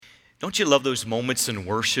Don't you love those moments in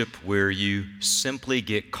worship where you simply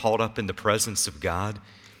get caught up in the presence of God?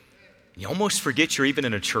 You almost forget you're even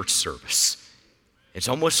in a church service. It's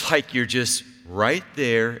almost like you're just right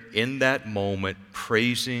there in that moment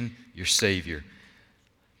praising your Savior.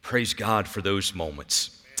 Praise God for those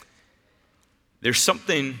moments. There's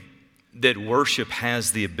something that worship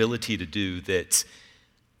has the ability to do that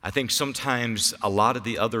I think sometimes a lot of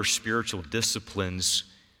the other spiritual disciplines,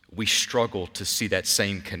 we struggle to see that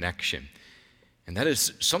same connection. And that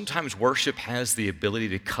is, sometimes worship has the ability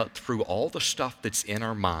to cut through all the stuff that's in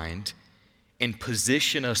our mind and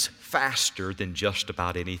position us faster than just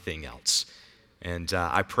about anything else. And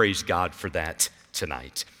I praise God for that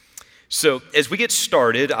tonight. So as we get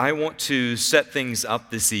started, I want to set things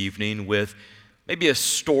up this evening with maybe a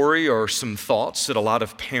story or some thoughts that a lot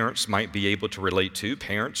of parents might be able to relate to.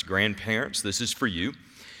 Parents, grandparents, this is for you.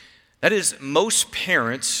 That is, most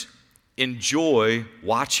parents enjoy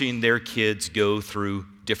watching their kids go through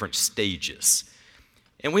different stages.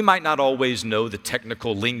 And we might not always know the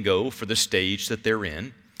technical lingo for the stage that they're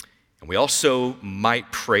in. And we also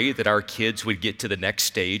might pray that our kids would get to the next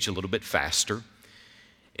stage a little bit faster.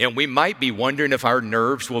 And we might be wondering if our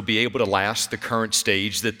nerves will be able to last the current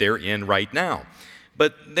stage that they're in right now.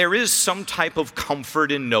 But there is some type of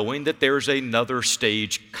comfort in knowing that there's another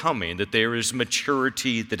stage coming, that there is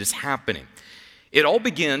maturity that is happening. It all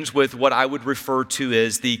begins with what I would refer to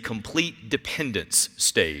as the complete dependence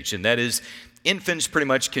stage, and that is infants pretty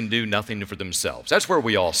much can do nothing for themselves. That's where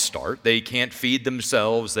we all start. They can't feed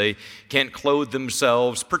themselves. They can't clothe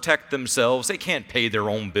themselves, protect themselves. They can't pay their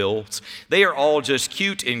own bills. They are all just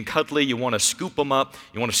cute and cuddly. You want to scoop them up.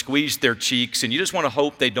 You want to squeeze their cheeks, and you just want to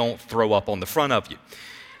hope they don't throw up on the front of you.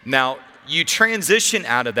 Now, you transition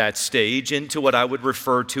out of that stage into what I would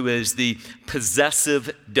refer to as the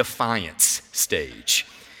possessive defiance stage.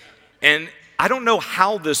 And I don't know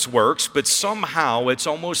how this works, but somehow it's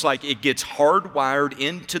almost like it gets hardwired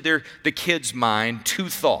into the kid's mind two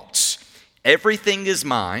thoughts. Everything is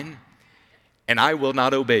mine, and I will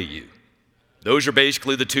not obey you. Those are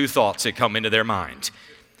basically the two thoughts that come into their mind.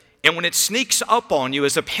 And when it sneaks up on you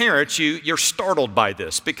as a parent, you're startled by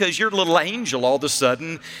this because your little angel all of a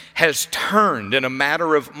sudden has turned in a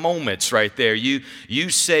matter of moments right there. You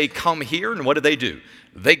say, come here, and what do?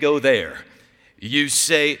 They go there. You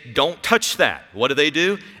say, don't touch that. What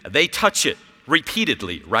do? They touch it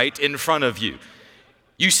repeatedly right in front of you.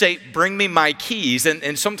 You say, bring me my keys,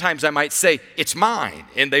 and sometimes I might say, it's mine,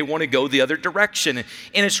 and they want to go the other direction. And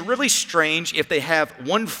it's really strange if they have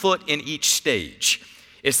one foot in each stage.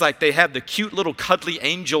 It's like they have the cute little cuddly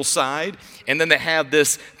angel side, and then they have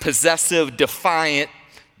this possessive, defiant,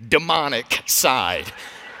 demonic side.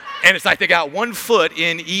 And it's like they got one foot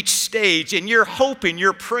in each stage, and you're hoping,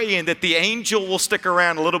 you're praying that the angel will stick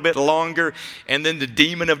around a little bit longer, and then the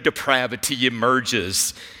demon of depravity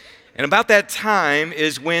emerges. And about that time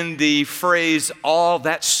is when the phrase, "oh,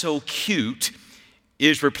 that's so cute,"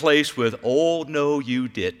 is replaced with, "oh, no, you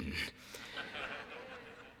didn't."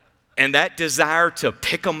 And that desire to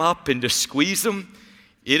pick them up and to squeeze them,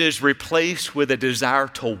 it is replaced with a desire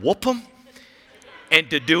to whoop them and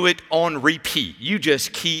to do it on repeat. You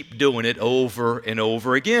just keep doing it over and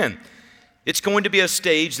over again. It's going to be a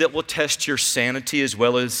stage that will test your sanity as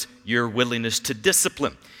well as your willingness to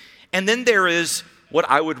discipline. And then there is what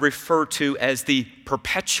I would refer to as the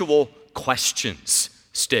perpetual questions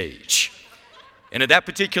stage. And at that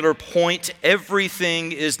particular point,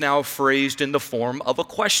 everything is now phrased in the form of a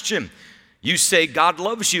question. You say, God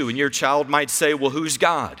loves you, and your child might say, well, who's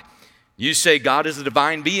God? You say, God is a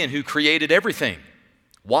divine being who created everything.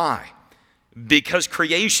 Why? Because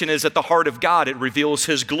creation is at the heart of God. It reveals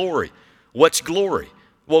His glory. What's glory?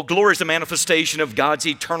 Well, glory is a manifestation of God's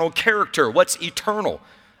eternal character. What's eternal?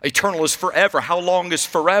 Eternal is forever. How long is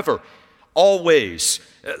forever? Always.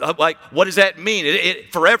 Like, what does that mean?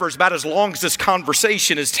 Forever is about as long as this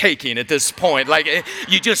conversation is taking at this point. Like,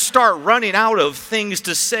 you just start running out of things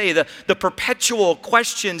to say. The perpetual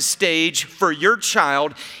question stage for your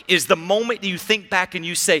child is the moment you think back and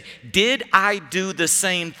you say, did I do the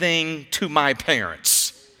same thing to my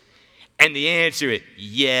parents? And the answer is,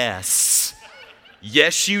 yes.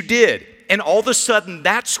 Yes, you did. And all of a sudden,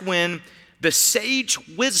 that's when the sage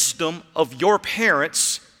wisdom of your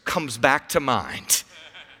parents comes back to mind.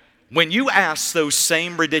 When you ask those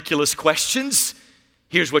same ridiculous questions,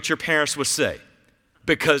 here's what your parents would say: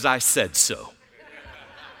 because I said so.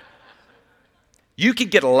 You can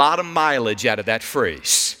get a lot of mileage out of that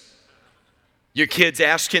phrase. Your kid's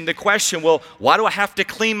asking the question, well, why do I have to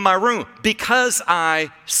clean my room? Because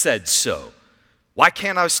I said so. Why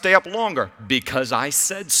can't I stay up longer? Because I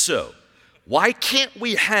said so. Why can't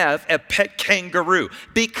we have a pet kangaroo?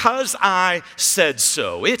 Because I said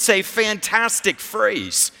so. It's a fantastic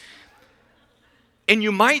phrase. And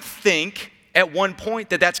you might think at one point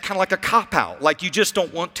that that's kind of like a cop-out, like you just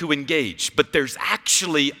don't want to engage. But there's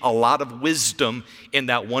actually a lot of wisdom in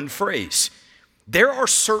that one phrase. There are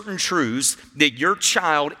certain truths that your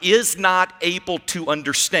child is not able to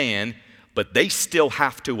understand, but they still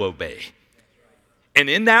have to obey. And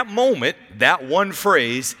in that moment, that one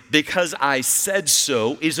phrase, because I said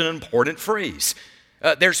so, is an important phrase.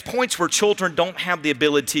 There's points where children don't have the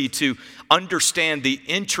ability to understand the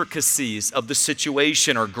intricacies of the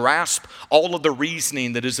situation or grasp all of the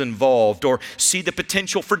reasoning that is involved or see the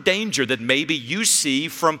potential for danger that maybe you see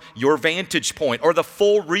from your vantage point or the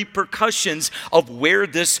full repercussions of where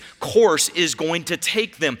this course is going to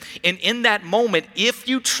take them. And in that moment, if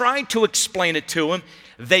you try to explain it to them,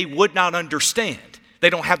 they would not understand. They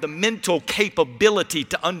don't have the mental capability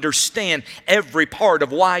to understand every part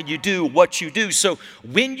of why you do what you do. So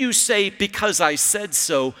when you say, because I said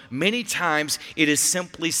so, many times it is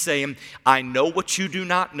simply saying, I know what you do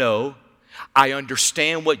not know, I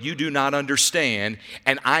understand what you do not understand,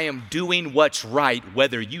 and I am doing what's right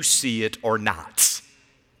whether you see it or not.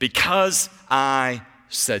 Because I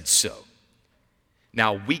said so.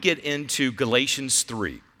 Now we get into Galatians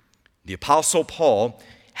 3. The Apostle Paul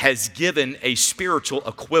has given a spiritual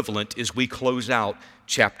equivalent as we close out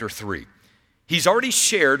chapter 3. He's already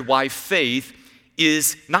shared why faith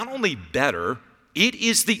is not only better, it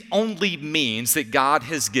is the only means that God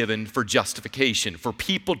has given for justification, for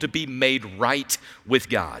people to be made right with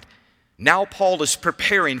God. Now Paul is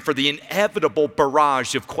preparing for the inevitable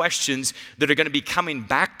barrage of questions that are going to be coming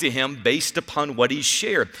back to him based upon what he's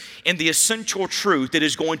shared. And the essential truth that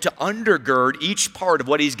is going to undergird each part of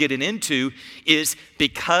what he's getting into is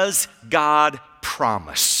because God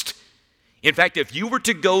promised. In fact, if you were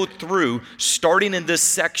to go through, starting in this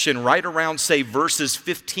section right around, say, verses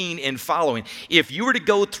 15 and following, if you were to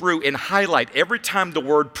go through and highlight every time the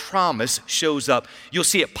word promise shows up, you'll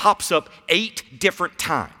see it pops up 8 different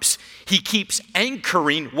times. He keeps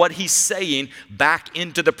anchoring what he's saying back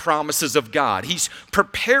into the promises of God. He's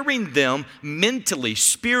preparing them mentally,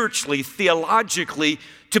 spiritually, theologically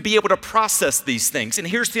to be able to process these things. And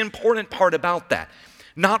here's the important part about that.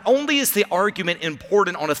 Not only is the argument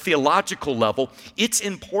important on a theological level, it's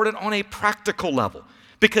important on a practical level.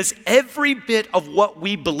 Because every bit of what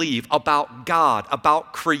we believe about God,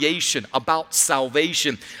 about creation, about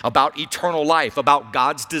salvation, about eternal life, about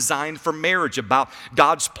God's design for marriage, about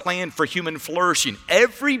God's plan for human flourishing,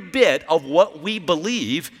 every bit of what we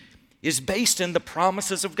believe is based in the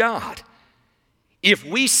promises of God. If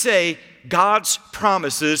we say God's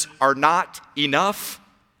promises are not enough,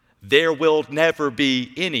 there will never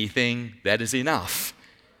be anything that is enough.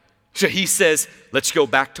 So he says, let's go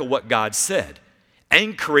back to what God said.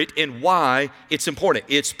 Anchor it in why it's important.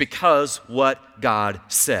 It's because what God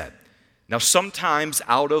said. Now, sometimes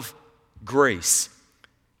out of grace,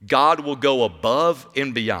 God will go above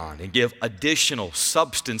and beyond and give additional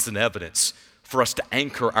substance and evidence for us to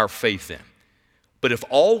anchor our faith in. But if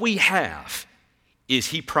all we have is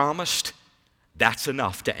He promised, that's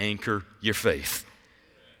enough to anchor your faith.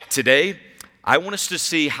 Today, I want us to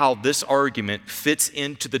see how this argument fits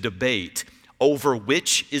into the debate over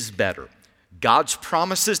which is better. God's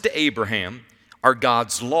promises to Abraham are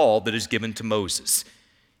God's law that is given to Moses.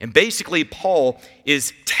 And basically, Paul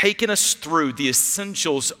is taking us through the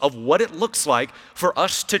essentials of what it looks like for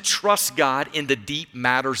us to trust God in the deep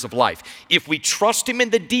matters of life. If we trust Him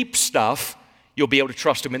in the deep stuff, you'll be able to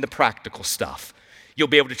trust Him in the practical stuff. You'll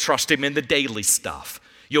be able to trust Him in the daily stuff.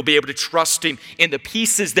 You'll be able to trust Him in the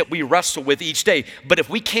pieces that we wrestle with each day. But if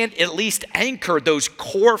we can't at least anchor those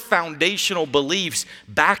core foundational beliefs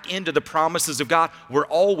back into the promises of God, we're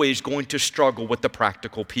always going to struggle with the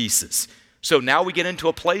practical pieces. So now we get into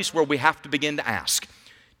a place where we have to begin to ask,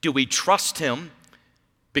 do we trust Him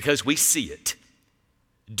because we see it?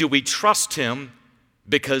 Do we trust Him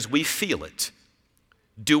because we feel it?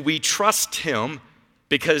 Do we trust Him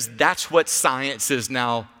because that's what science is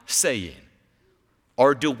now saying?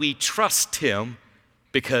 Or do we trust Him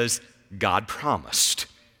because God promised?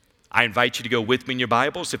 I invite you to go with me in your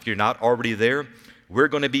Bibles if you're not already there. We're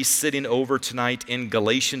going to be sitting over tonight in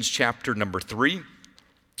Galatians chapter number 3,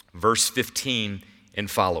 verse 15 and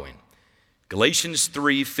following. Galatians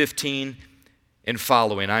 3:15 and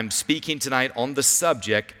following. I'm speaking tonight on the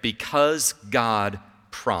subject, because God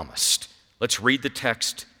promised. Let's read the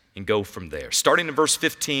text and go from there. Starting in verse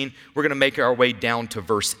 15, we're going to make our way down to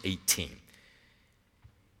verse 18.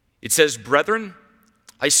 It says, "Brethren,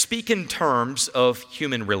 I speak in terms of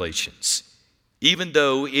human relations. Even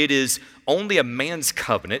though it is only a man's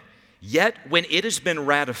covenant, Yet when it has been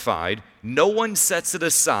ratified, no one sets it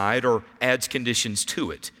aside or adds conditions to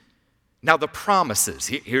it. Now the promises,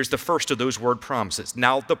 here's the first of those word promises.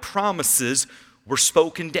 Now the promises were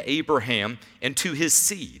spoken to Abraham and to his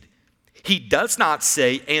seed. He does not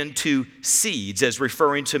say, and to seeds, as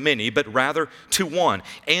referring to many, but rather to one,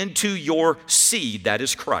 and to your seed, that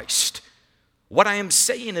is Christ. What I am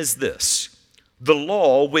saying is this: the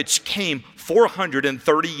law, which came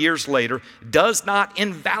 430 years later, does not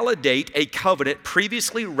invalidate a covenant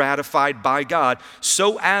previously ratified by God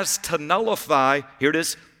so as to nullify, here it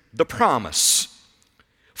is, the promise.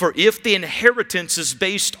 For if the inheritance is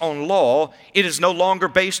based on law, it is no longer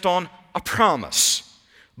based on a promise.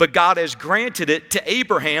 But God has granted it to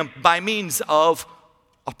Abraham by means of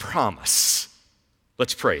a promise.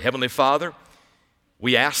 Let's pray. Heavenly Father,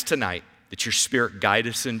 we ask tonight that your Spirit guide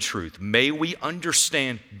us in truth. May we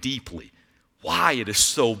understand deeply why it is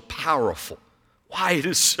so powerful, why it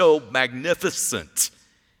is so magnificent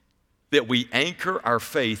that we anchor our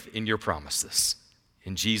faith in your promises.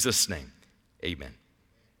 In Jesus' name, amen.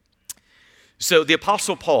 So the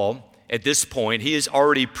Apostle Paul, at this point, he has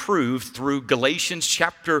already proved through Galatians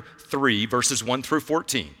chapter 3, verses 1 through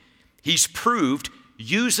 14. He's proved,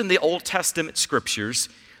 using the Old Testament scriptures,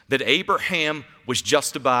 that Abraham was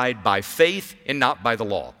justified by faith and not by the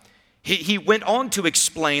law. He went on to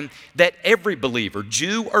explain that every believer,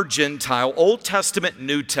 Jew or Gentile, Old Testament,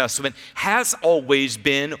 New Testament, has always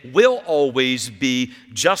been, will always be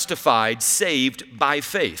justified, saved by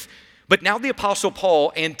faith. But now the Apostle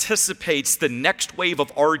Paul anticipates the next wave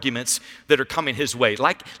of arguments that are coming his way.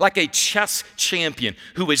 Like a chess champion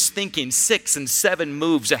who is thinking 6 and 7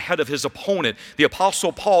 moves ahead of his opponent, the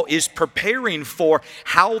Apostle Paul is preparing for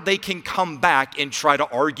how they can come back and try to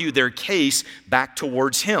argue their case back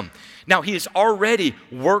towards him. Now, he has already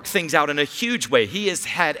worked things out in a huge way. He has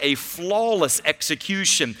had a flawless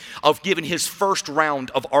execution of giving his first round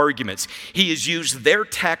of arguments. He has used their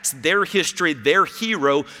text, their history, their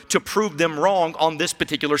hero to prove them wrong on this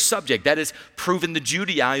particular subject. That is, proving the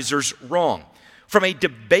Judaizers wrong. From a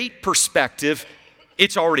debate perspective,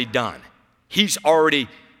 it's already done. He's already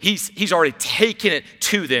taken it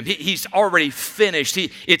to them. He's already finished.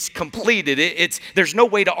 It's completed. There's no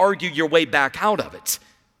way to argue your way back out of it.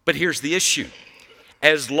 But here's the issue.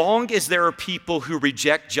 As long as there are people who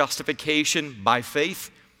reject justification by faith,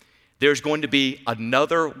 there's going to be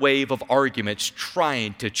another wave of arguments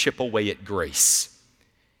trying to chip away at grace.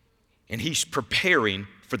 And he's preparing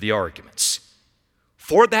for the arguments.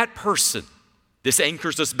 For that person, this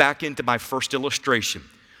anchors us back into my first illustration.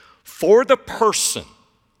 For the person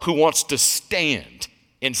who wants to stand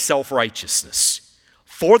in self-righteousness,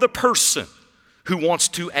 for the person who wants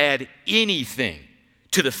to add anything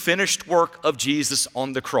to the finished work of Jesus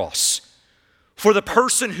on the cross, for the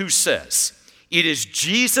person who says, it is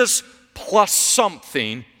Jesus plus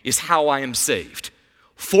something is how I am saved,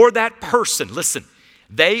 for that person, listen,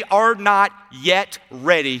 they are not yet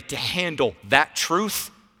ready to handle that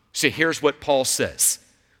truth. So here's what Paul says.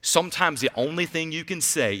 Sometimes the only thing you can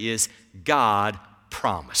say is, God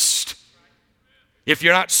promised. If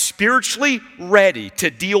you're not spiritually ready to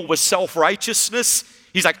deal with self-righteousness,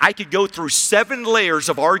 he's like, I could go through 7 layers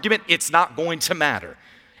of argument, it's not going to matter.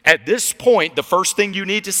 At this point, the first thing you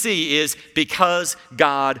need to see is because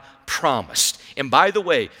God promised. And by the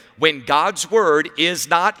way, when God's word is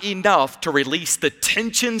not enough to release the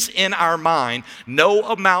tensions in our mind, no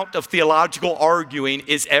amount of theological arguing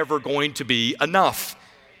is ever going to be enough.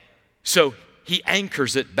 So he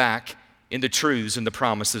anchors it back in the truths and the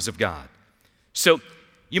promises of God. So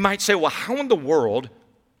you might say, well, how in the world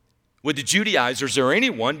would the Judaizers or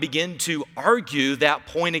anyone begin to argue that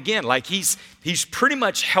point again? Like he's pretty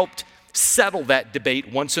much helped settle that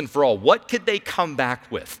debate once and for all. What could they come back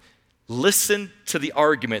with? Listen to the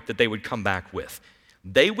argument that they would come back with.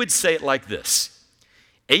 They would say it like this: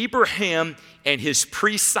 Abraham and his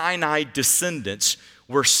pre-Sinai descendants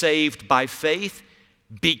were saved by faith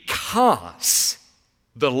because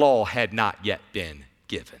the law had not yet been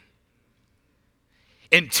given.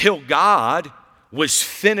 Until God was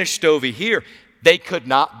finished over here, they could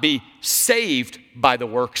not be saved by the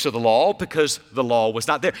works of the law because the law was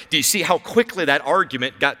not there. Do you see how quickly that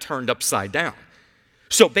argument got turned upside down?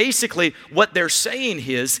 So basically, what they're saying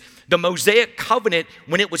is the Mosaic covenant,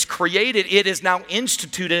 when it was created, it has now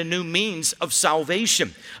instituted a new means of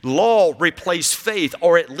salvation. Law replaced faith,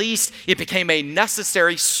 or at least it became a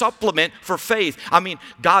necessary supplement for faith. I mean,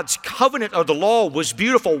 God's covenant of the law was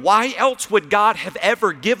beautiful. Why else would God have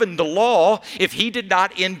ever given the law if he did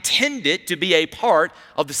not intend it to be a part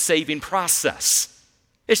of the saving process?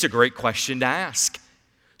 It's a great question to ask.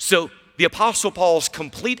 So the Apostle Paul's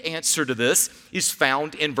complete answer to this is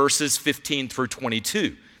found in verses 15 through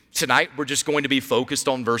 22. Tonight, we're just going to be focused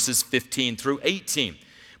on verses 15 through 18.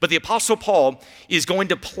 But the Apostle Paul is going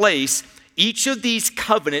to place each of these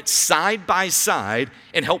covenants side by side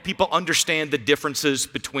and help people understand the differences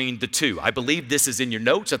between the two. I believe this is in your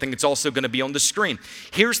notes. I think it's also going to be on the screen.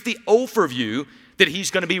 Here's the overview that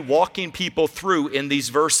he's going to be walking people through in these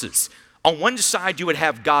verses. On one side, you would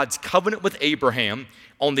have God's covenant with Abraham.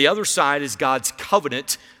 On the other side is God's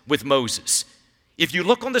covenant with Moses. If you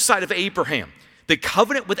look on the side of Abraham, the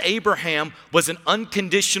covenant with Abraham was an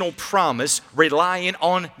unconditional promise relying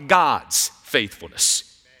on God's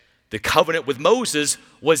faithfulness. The covenant with Moses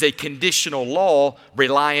was a conditional law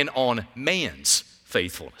relying on man's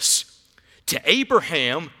faithfulness. To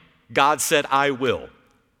Abraham, God said, I will.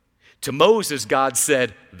 To Moses, God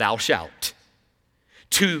said, thou shalt.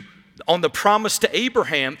 On the promise to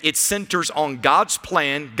Abraham, it centers on God's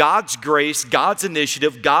plan, God's grace, God's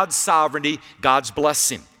initiative, God's sovereignty, God's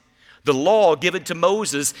blessing. The law given to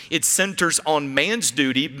Moses, it centers on man's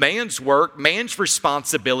duty, man's work, man's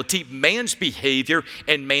responsibility, man's behavior,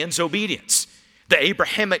 and man's obedience. The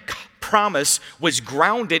Abrahamic promise was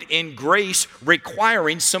grounded in grace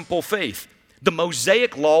requiring simple faith. The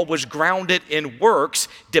Mosaic law was grounded in works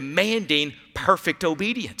demanding perfect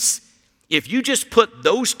obedience. If you just put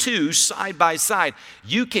those two side by side,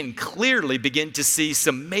 you can clearly begin to see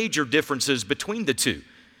some major differences between the two.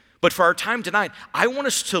 But for our time tonight, I want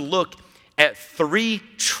us to look at three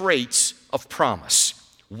traits of promise.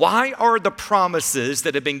 Why are the promises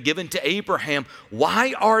that have been given to Abraham,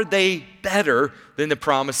 why are they better than the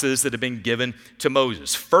promises that have been given to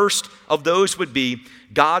Moses? First of those would be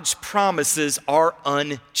God's promises are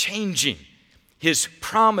unchanging. His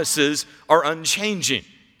promises are unchanging.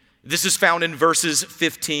 This is found in verses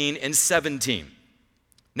 15 and 17.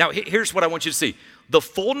 Now, here's what I want you to see. The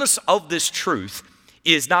fullness of this truth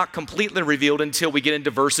is not completely revealed until we get into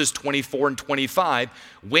verses 24 and 25,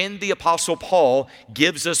 when the Apostle Paul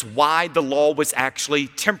gives us why the law was actually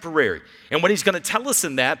temporary. And what he's going to tell us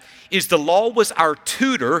in that is the law was our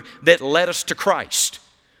tutor that led us to Christ.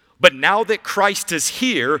 But now that Christ is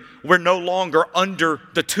here, we're no longer under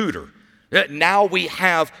the tutor. Now we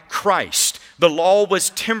have Christ. The law was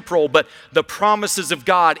temporal, but the promises of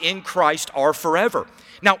God in Christ are forever.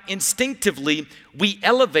 Now, instinctively, we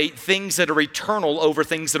elevate things that are eternal over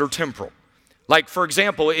things that are temporal. Like, for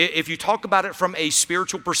example, if you talk about it from a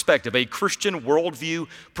spiritual perspective, a Christian worldview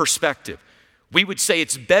perspective, we would say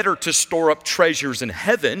it's better to store up treasures in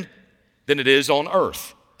heaven than it is on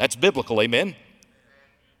earth. That's biblical, amen?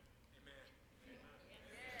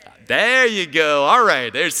 There you go. All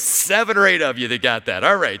right, there's 7 or 8 of you that got that.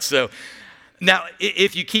 All right, so now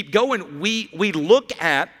if you keep going, we look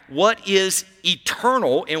at what is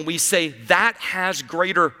eternal and we say that has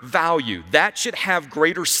greater value. That should have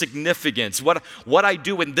greater significance. What I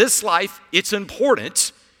do in this life, it's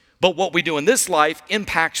important, but what we do in this life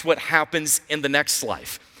impacts what happens in the next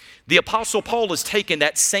life. The Apostle Paul has taken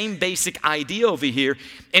that same basic idea over here,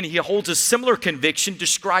 and he holds a similar conviction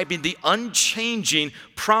describing the unchanging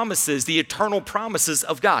promises, the eternal promises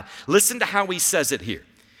of God. Listen to how he says it here.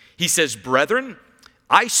 He says, "Brethren,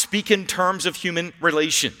 I speak in terms of human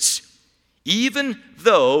relations. Even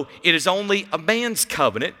though it is only a man's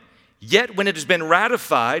covenant, yet when it has been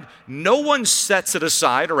ratified, no one sets it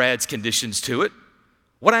aside or adds conditions to it.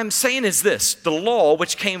 What I'm saying is this: the law,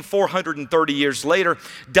 which came 430 years later,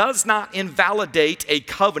 does not invalidate a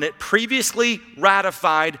covenant previously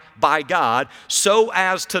ratified by God so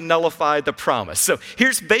as to nullify the promise." So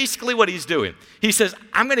here's basically what he's doing. He says,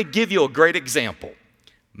 I'm going to give you a great example.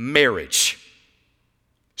 Marriage.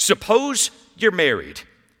 Suppose you're married.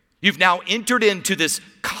 You've now entered into this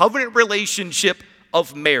covenant relationship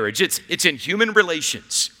of marriage. It's in human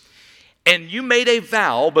relations. And you made a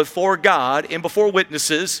vow before God and before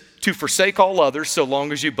witnesses to forsake all others so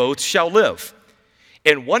long as you both shall live.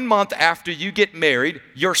 And 1 month after you get married,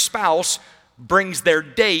 your spouse brings their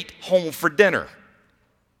date home for dinner.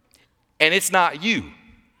 And it's not you.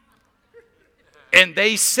 And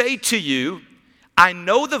they say to you, I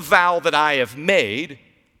know the vow that I have made,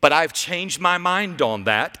 but I've changed my mind on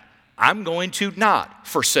that. I'm going to not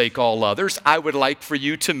forsake all others. I would like for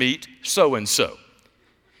you to meet so-and-so.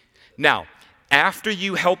 Now, after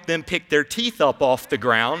you help them pick their teeth up off the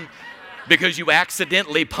ground because you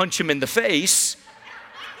accidentally punch them in the face,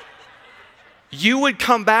 you would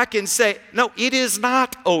come back and say, no, it is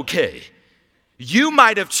not okay. You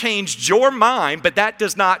might have changed your mind, but that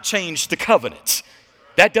does not change the covenant.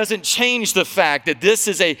 That doesn't change the fact that this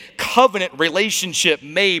is a covenant relationship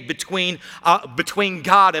made between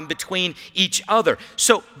God and between each other.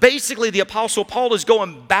 So basically, the Apostle Paul is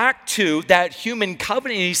going back to that human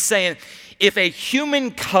covenant. And he's saying, if a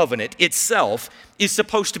human covenant itself is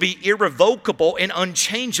supposed to be irrevocable and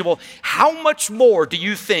unchangeable, how much more do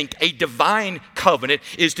you think a divine covenant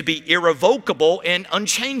is to be irrevocable and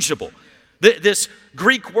unchangeable? This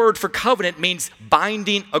Greek word for covenant means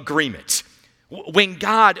binding agreement. When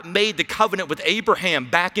God made the covenant with Abraham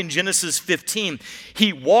back in Genesis 15,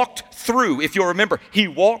 he walked through, if you'll remember, he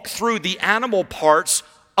walked through the animal parts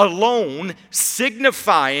alone,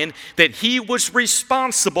 signifying that he was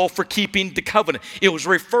responsible for keeping the covenant. It was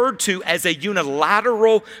referred to as a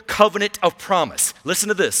unilateral covenant of promise. Listen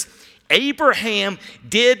to this. Abraham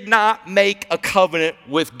did not make a covenant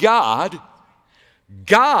with God.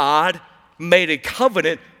 God made a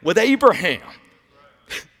covenant with Abraham.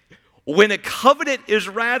 When a covenant is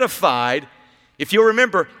ratified, if you'll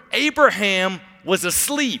remember, Abraham was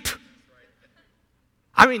asleep.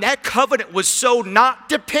 I mean, that covenant was so not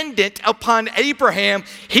dependent upon Abraham,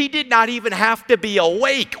 he did not even have to be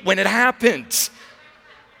awake when it happened.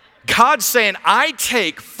 God's saying, I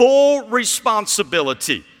take full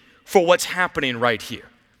responsibility for what's happening right here.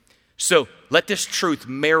 So let this truth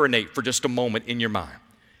marinate for just a moment in your mind.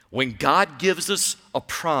 When God gives us a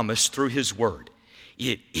promise through his word,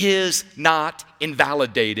 it is not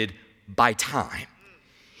invalidated by time.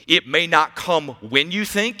 It may not come when you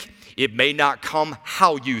think, it may not come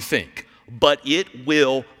how you think, but it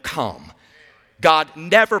will come. God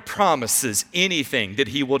never promises anything that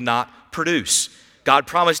he will not produce. God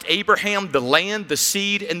promised Abraham the land, the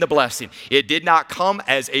seed, and the blessing. It did not come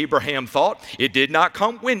as Abraham thought. It did not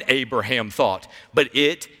come when Abraham thought, but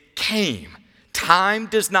it came. Time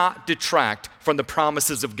does not detract from the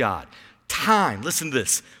promises of God. Time, listen to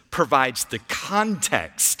this, provides the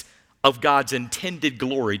context of God's intended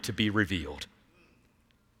glory to be revealed.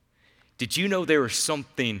 Did you know there is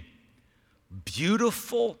something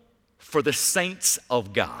beautiful for the saints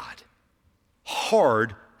of God,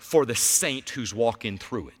 hard for the saint who's walking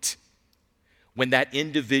through it? When that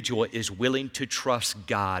individual is willing to trust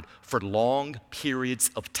God for long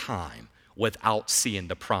periods of time without seeing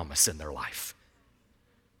the promise in their life.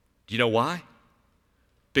 Do you know why?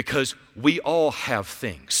 Because we all have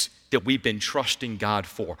things that we've been trusting God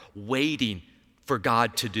for, waiting for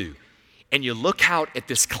God to do. And you look out at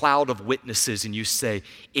this cloud of witnesses and you say,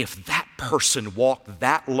 if that person walked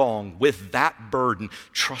that long with that burden,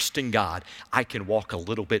 trusting God, I can walk a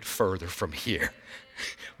little bit further from here.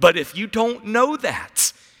 But if you don't know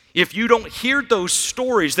that, if you don't hear those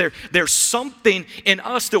stories, there's something in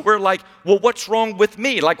us that we're like, well, what's wrong with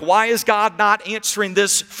me? Like, why is God not answering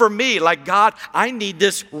this for me? Like, God, I need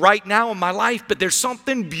this right now in my life. But there's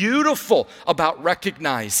something beautiful about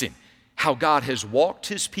recognizing how God has walked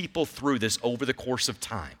his people through this over the course of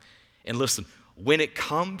time. And listen, when it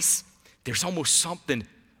comes, there's almost something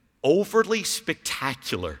overly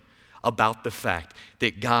spectacular about the fact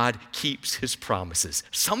that God keeps his promises.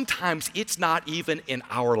 Sometimes it's not even in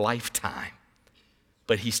our lifetime,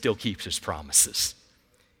 but he still keeps his promises.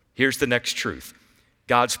 Here's the next truth.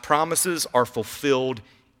 God's promises are fulfilled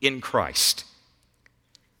in Christ.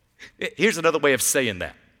 Here's another way of saying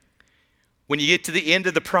that. When you get to the end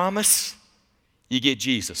of the promise, you get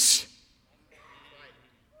Jesus.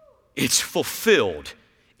 It's fulfilled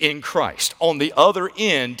in Christ. On the other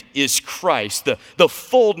end is Christ. The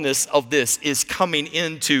fullness of this is coming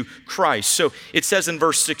into Christ. So it says in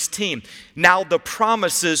verse 16, now the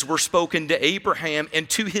promises were spoken to Abraham and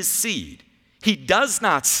to his seed. He does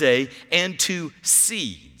not say, and to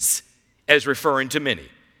seeds, as referring to many,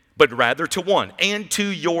 but rather to one, and to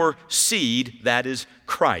your seed, that is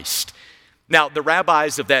Christ. Now, the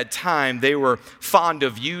rabbis of that time, they were fond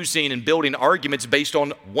of using and building arguments based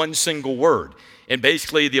on one single word. And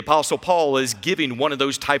basically, the Apostle Paul is giving one of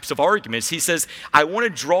those types of arguments. He says, I want to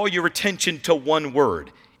draw your attention to one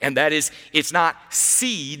word, and that is, it's not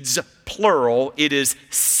seeds, plural, it is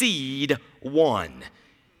seed, one.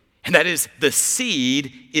 And that is, the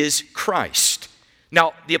seed is Christ.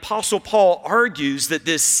 Now, the Apostle Paul argues that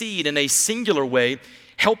this seed, in a singular way,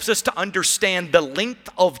 helps us to understand the length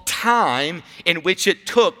of time in which it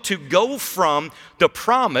took to go from the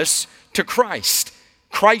promise to Christ.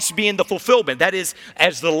 Christ being the fulfillment. That is,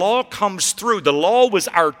 as the law comes through, the law was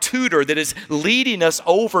our tutor that is leading us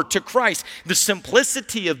over to Christ. The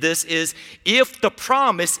simplicity of this is, if the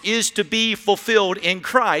promise is to be fulfilled in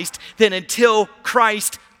Christ, then until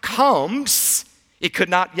Christ comes, it could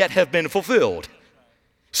not yet have been fulfilled.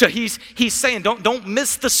 So he's saying, don't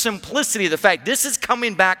miss the simplicity of the fact this is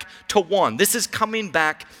coming back to one. This is coming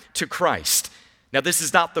back to Christ. Now, this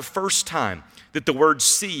is not the first time that the word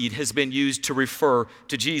seed has been used to refer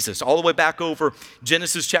to Jesus. All the way back over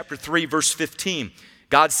Genesis chapter 3, verse 15,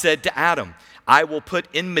 God said to Adam, I will put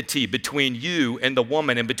enmity between you and the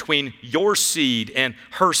woman, and between your seed and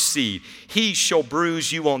her seed. He shall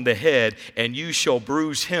bruise you on the head, and you shall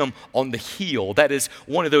bruise him on the heel. That is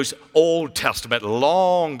one of those Old Testament,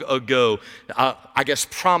 long ago,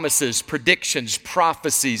 promises, predictions,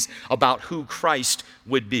 prophecies about who Christ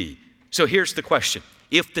would be. So here's the question.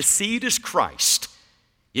 If the seed is Christ,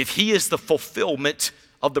 if he is the fulfillment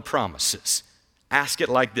of the promises, ask it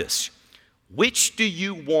like this. Which do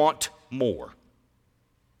you want more?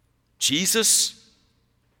 Jesus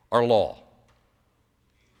or law?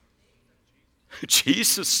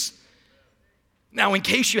 Jesus. Now, in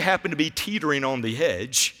case you happen to be teetering on the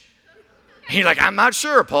edge, and you're like, I'm not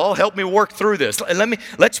sure, Paul, help me work through this.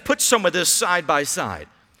 Let's put some of this side by side.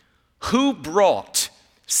 Who brought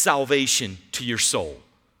salvation to your soul,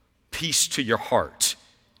 peace to your heart,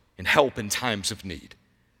 and help in times of need?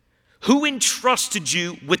 Who entrusted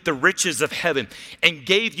you with the riches of heaven and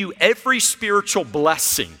gave you every spiritual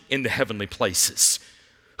blessing in the heavenly places?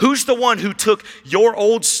 Who's the one who took your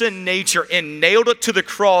old sin nature and nailed it to the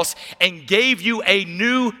cross and gave you a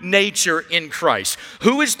new nature in Christ?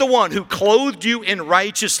 Who is the one who clothed you in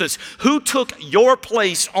righteousness? Who took your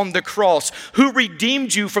place on the cross? Who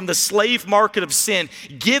redeemed you from the slave market of sin,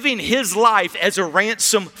 giving his life as a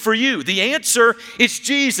ransom for you? The answer is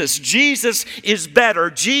Jesus. Jesus is better.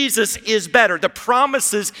 Jesus is better. The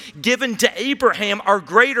promises given to Abraham are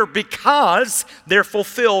greater because they're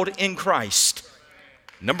fulfilled in Christ.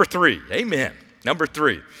 Number 3, amen. Number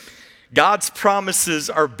 3, God's promises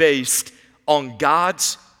are based on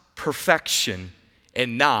God's perfection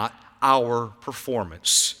and not our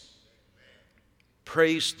performance.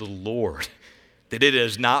 Praise the Lord that it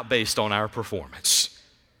is not based on our performance.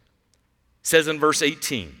 It says in verse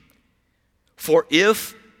 18, for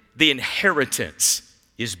if the inheritance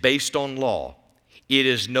is based on law, it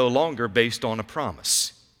is no longer based on a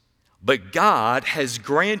promise. But God has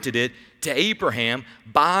granted it to Abraham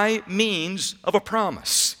by means of a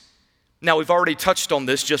promise. Now, we've already touched on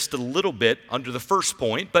this just a little bit under the first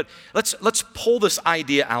point, but let's pull this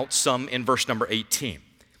idea out some in verse number 18.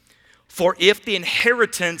 For if the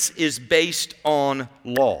inheritance is based on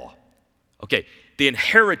law, okay, the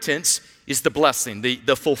inheritance is the blessing,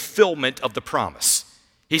 the fulfillment of the promise.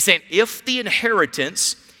 He's saying if the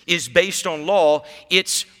inheritance is based on law,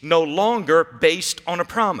 it's no longer based on a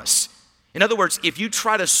promise. In other words, if you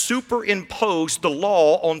try to superimpose the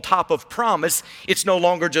law on top of promise, it's no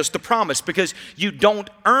longer just a promise because you don't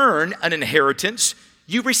earn an inheritance,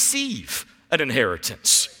 you receive an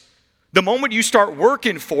inheritance. The moment you start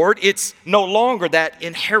working for it, it's no longer that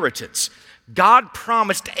inheritance. God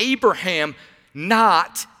promised Abraham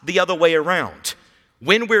not the other way around.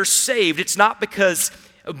 When we're saved, it's not because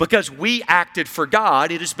we acted for God,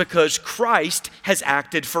 it is because Christ has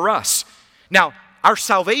acted for us. Now, our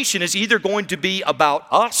salvation is either going to be about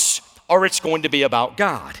us or it's going to be about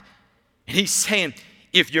God. And he's saying,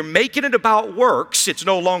 if you're making it about works, it's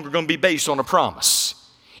no longer going to be based on a promise.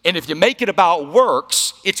 And if you make it about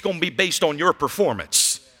works, it's going to be based on your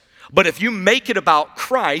performance. But if you make it about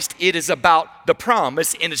Christ, it is about the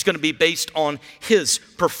promise and it's going to be based on his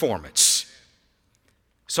performance.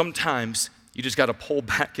 Sometimes you just got to pull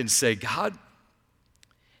back and say, God,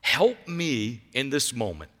 help me in this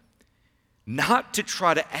moment. Not to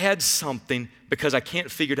try to add something because I can't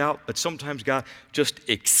figure it out, but sometimes, God, just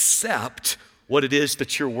accept what it is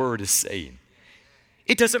that your word is saying.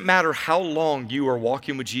 It doesn't matter how long you are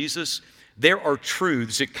walking with Jesus, there are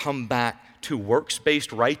truths that come back to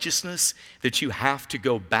works-based righteousness that you have to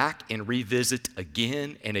go back and revisit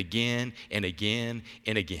again and again and again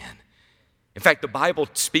and again. In fact, the Bible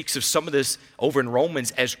speaks of some of this over in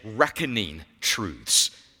Romans as reckoning truths.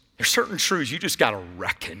 There's certain truths you just got to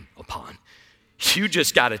reckon upon. You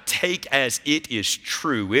just got to take as it is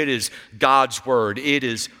true. It is God's word. It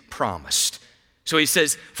is promised. So he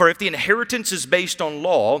says, for if the inheritance is based on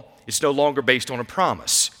law, it's no longer based on a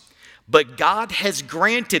promise. But God has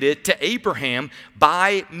granted it to Abraham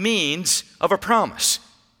by means of a promise.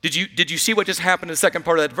 Did you see what just happened in the second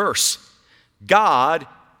part of that verse? God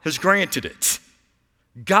has granted it.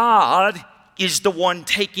 God is the one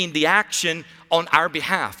taking the action on our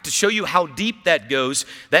behalf. To show you how deep that goes,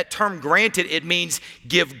 that term granted, it means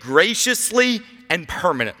give graciously and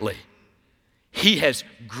permanently. He has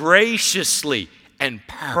graciously and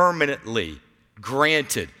permanently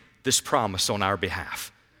granted this promise on our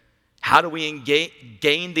behalf. How do we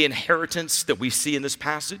gain the inheritance that we see in this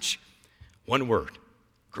passage? One word,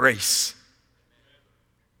 grace.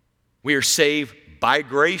 We are saved by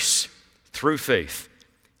grace through faith.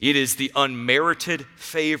 It is the unmerited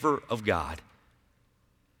favor of God.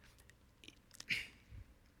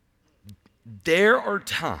 There are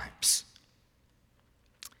times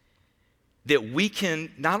that we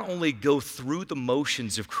can not only go through the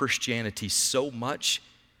motions of Christianity so much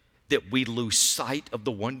that we lose sight of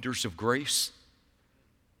the wonders of grace,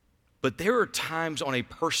 but there are times on a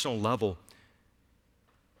personal level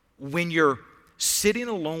when you're sitting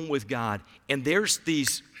alone with God and there's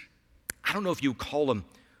these, I don't know if you call them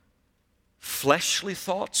fleshly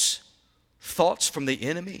thoughts, thoughts from the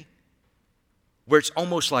enemy, where it's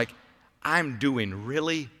almost like, I'm doing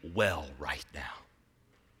really well right now.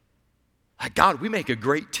 Like, God, we make a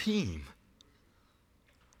great team.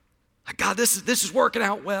 Like, God, this is working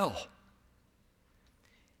out well.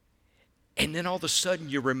 And then all of a sudden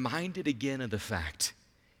you're reminded again of the fact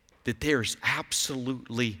that there's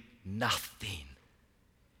absolutely nothing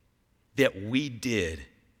that we did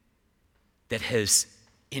that has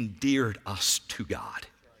endeared us to God.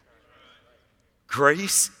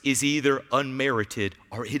 Grace is either unmerited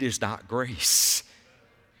or it is not grace.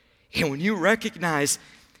 And when you recognize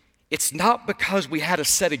it's not because we had a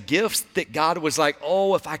set of gifts that God was like,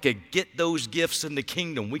 oh, if I could get those gifts in the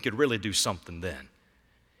kingdom, we could really do something then.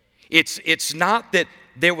 It's not that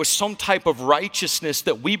there was some type of righteousness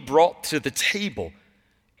that we brought to the table.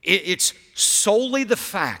 It's solely the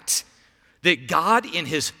fact that God in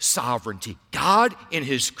His sovereignty, God in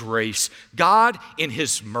His grace, God in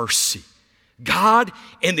His mercy, God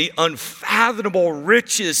in the unfathomable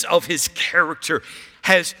riches of His character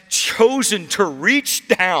has chosen to reach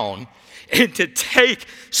down and to take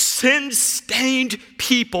sin-stained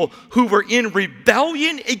people who were in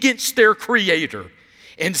rebellion against their Creator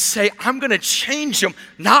and say, I'm going to change them,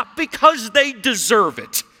 not because they deserve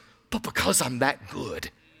it, but because I'm that good.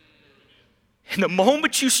 And the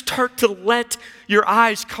moment you start to let your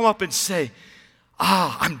eyes come up and say,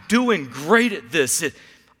 I'm doing great at this,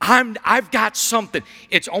 I've got something,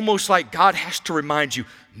 it's almost like God has to remind you,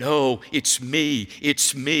 no, it's me,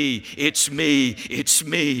 it's me, it's me, it's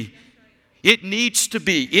me. It needs to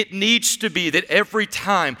be that every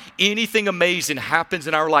time anything amazing happens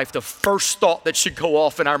in our life, the first thought that should go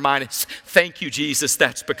off in our mind is, thank you, Jesus,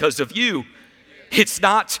 that's because of you. It's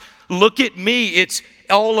not, look at me, it's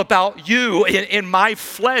all about you, in my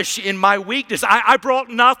flesh, in my weakness. I brought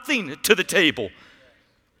nothing to the table.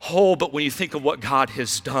 Oh, but when you think of what God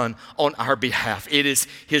has done on our behalf, it is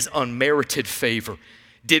His unmerited favor.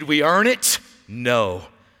 Did we earn it? No.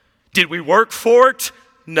 Did we work for it?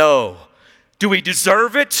 No. Do we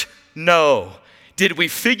deserve it? No. Did we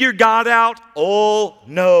figure God out? Oh,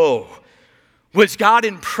 no. Was God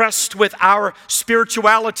impressed with our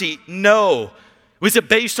spirituality? No. Was it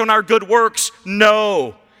based on our good works?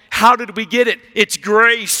 No. How did we get it? It's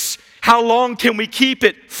grace. How long can we keep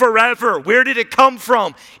it? Forever. Where did it come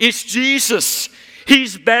from? It's Jesus.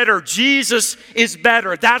 He's better. Jesus is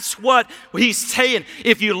better. That's what He's saying.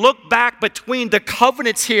 If you look back between the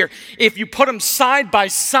covenants here, if you put them side by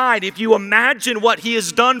side, if you imagine what He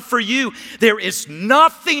has done for you, there is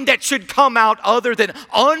nothing that should come out other than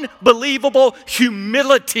unbelievable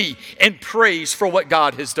humility and praise for what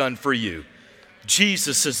God has done for you.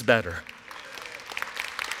 Jesus is better.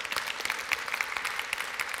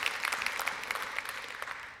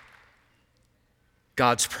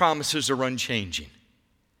 God's promises are unchanging.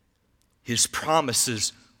 His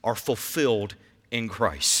promises are fulfilled in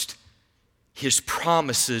Christ. His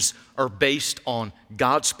promises are based on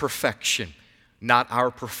God's perfection, not our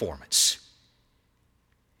performance.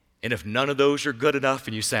 And if none of those are good enough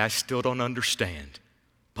and you say, I still don't understand,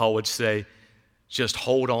 Paul would say, just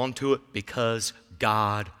hold on to it because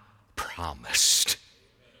God promised.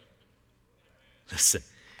 Listen,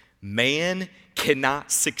 man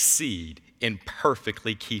cannot succeed in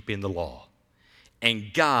perfectly keeping the law,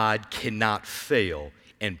 and God cannot fail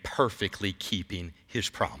in perfectly keeping His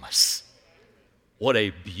promise. What a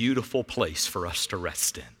beautiful place for us to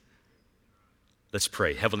rest in. Let's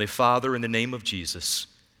pray. Heavenly Father, in the name of Jesus,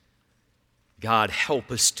 God, help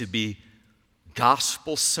us to be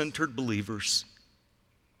gospel-centered believers,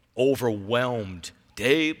 overwhelmed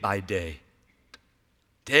day by day,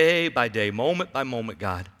 moment by moment,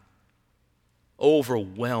 God,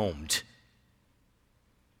 overwhelmed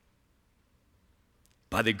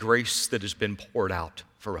by the grace that has been poured out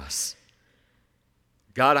for us.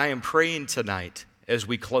 God, I am praying tonight as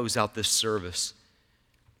we close out this service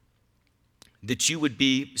that you would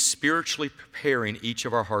be spiritually preparing each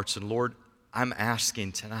of our hearts. And Lord, I'm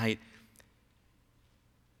asking tonight,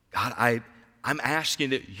 God, I'm asking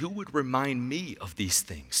that you would remind me of these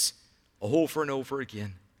things over and over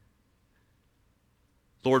again.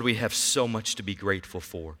 Lord, we have so much to be grateful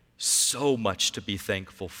for, So much to be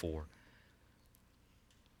thankful for.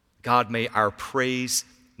 God, may our praise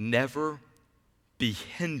never be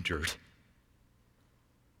hindered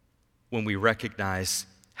when we recognize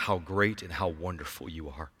how great and how wonderful you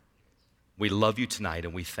are. We love you tonight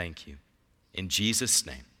and we thank you. In Jesus'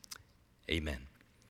 name, amen.